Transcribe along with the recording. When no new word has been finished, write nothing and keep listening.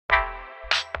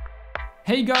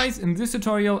Hey guys, in this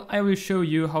tutorial I will show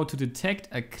you how to detect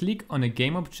a click on a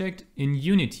game object in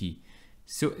Unity.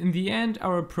 So in the end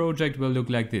our project will look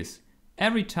like this.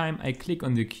 Every time I click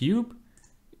on the cube,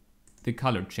 the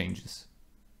color changes.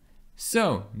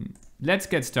 So let's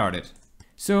get started.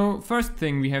 So first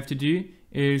thing we have to do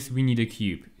is we need a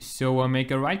cube. So I'll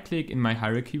make a right click in my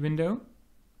hierarchy window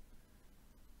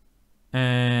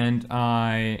and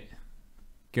I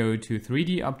go to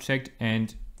 3D object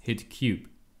and hit cube.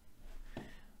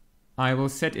 I will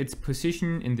set its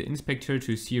position in the inspector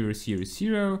to 0, 0,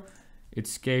 0,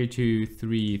 its scale to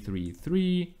 3, 3,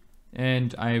 3,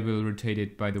 and I will rotate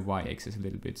it by the y-axis a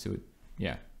little bit, so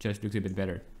it, just looks a bit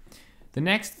better. The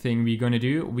next thing we're gonna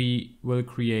do, we will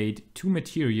create two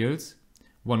materials,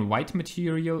 one white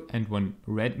material and one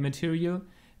red material,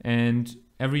 and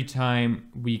every time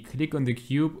we click on the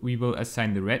cube, we will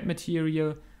assign the red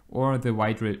material or the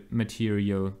white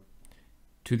material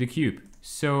to the cube.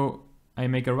 So I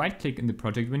make a right click in the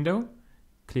project window,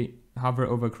 hover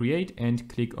over create and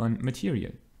click on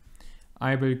material.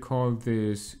 I will call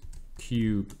this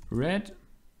cube red,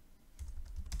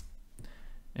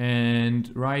 and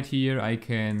right here I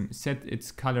can set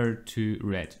its color to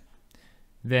red.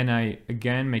 Then I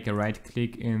again make a right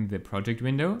click in the project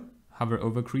window, hover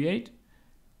over create,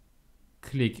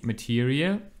 click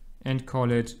material and call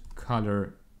it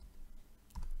color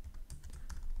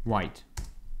white.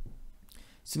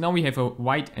 So now we have a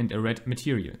white and a red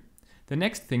material. The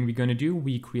next thing we're going to do,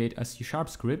 we create a C#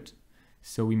 script.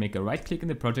 So we make a right click in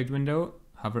the project window,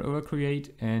 hover over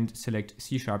create and select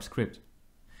C# script.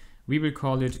 We will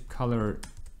call it color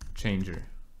changer.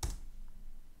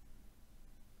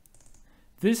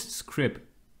 This script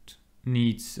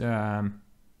needs two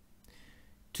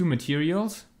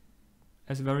materials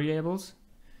as variables.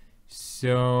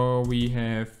 So we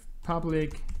have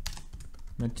public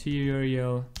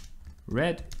material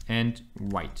red and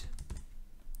white.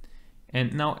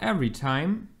 And now every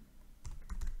time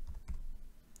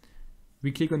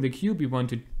we click on the cube, we want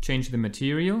to change the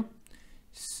material.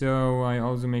 So I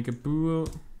also make a bool.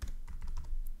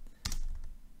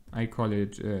 I call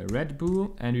it red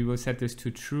bool, and we will set this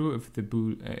to true if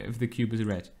the cube is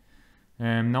red.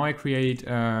 Now I create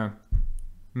a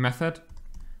method,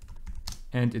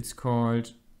 and it's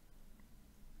called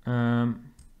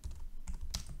on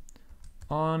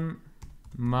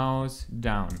mouse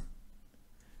down,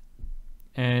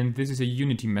 and this is a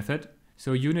Unity method.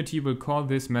 So Unity will call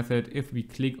this method if we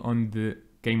click on the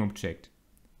game object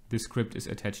the script is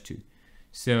attached to.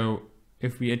 So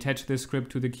if we attach the script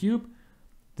to the cube,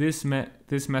 this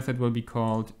method will be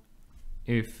called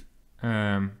if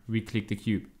we click the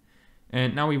cube.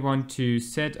 And now we want to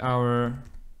set our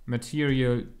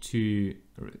material to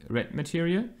red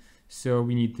material, so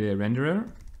we need the renderer.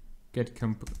 Get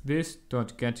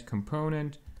get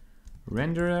component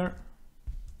renderer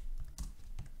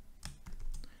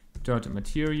dot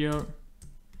material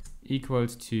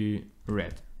equals to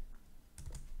red.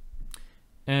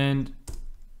 And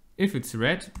if it's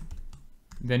red,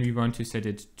 then we want to set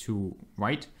it to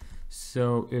white.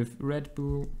 So if red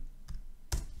bool,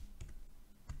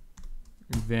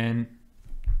 then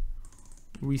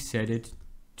we set it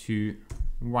to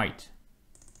white.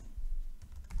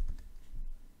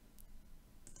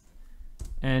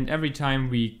 And every time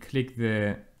we click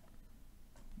the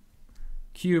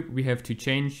cube, we have to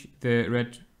change the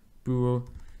red bool.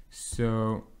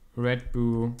 So red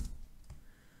bool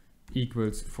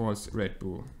equals false red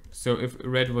bool. So if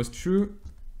red was true,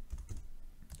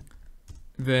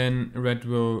 then the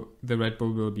red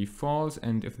bool will be false,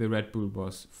 and if the red bool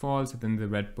was false, then the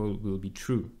red bool will be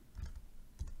true.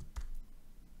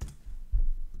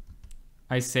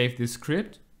 I save this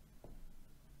script.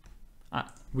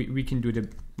 We can do it a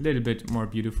little bit more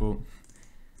beautiful.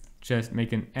 Just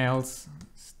make an else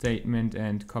statement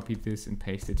and copy this and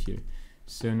paste it here.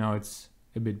 So now it's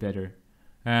a bit better.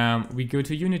 We go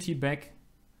to Unity back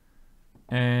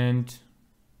and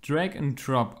drag and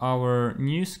drop our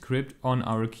new script on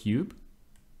our cube.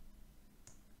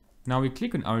 Now we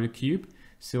click on our cube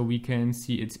so we can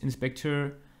see its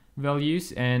inspector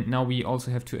values, and now we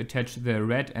also have to attach the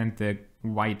red and the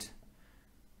white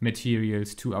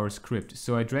materials to our script.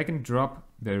 So I drag and drop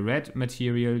the red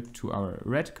material to our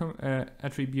red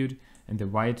attribute and the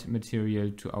white material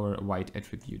to our white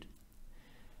attribute.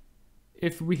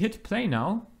 If we hit play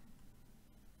now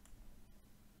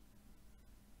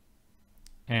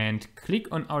and click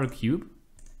on our cube,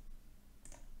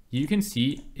 you can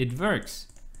see it works.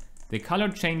 The color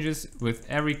changes with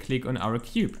every click on our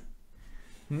cube.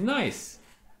 Nice!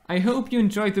 I hope you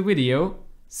enjoyed the video.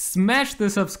 Smash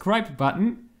the subscribe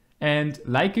button and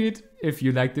like it if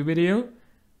you liked the video.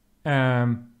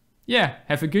 Yeah,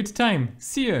 have a good time.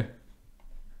 See ya.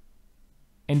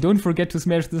 And don't forget to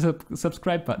smash the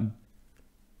subscribe button.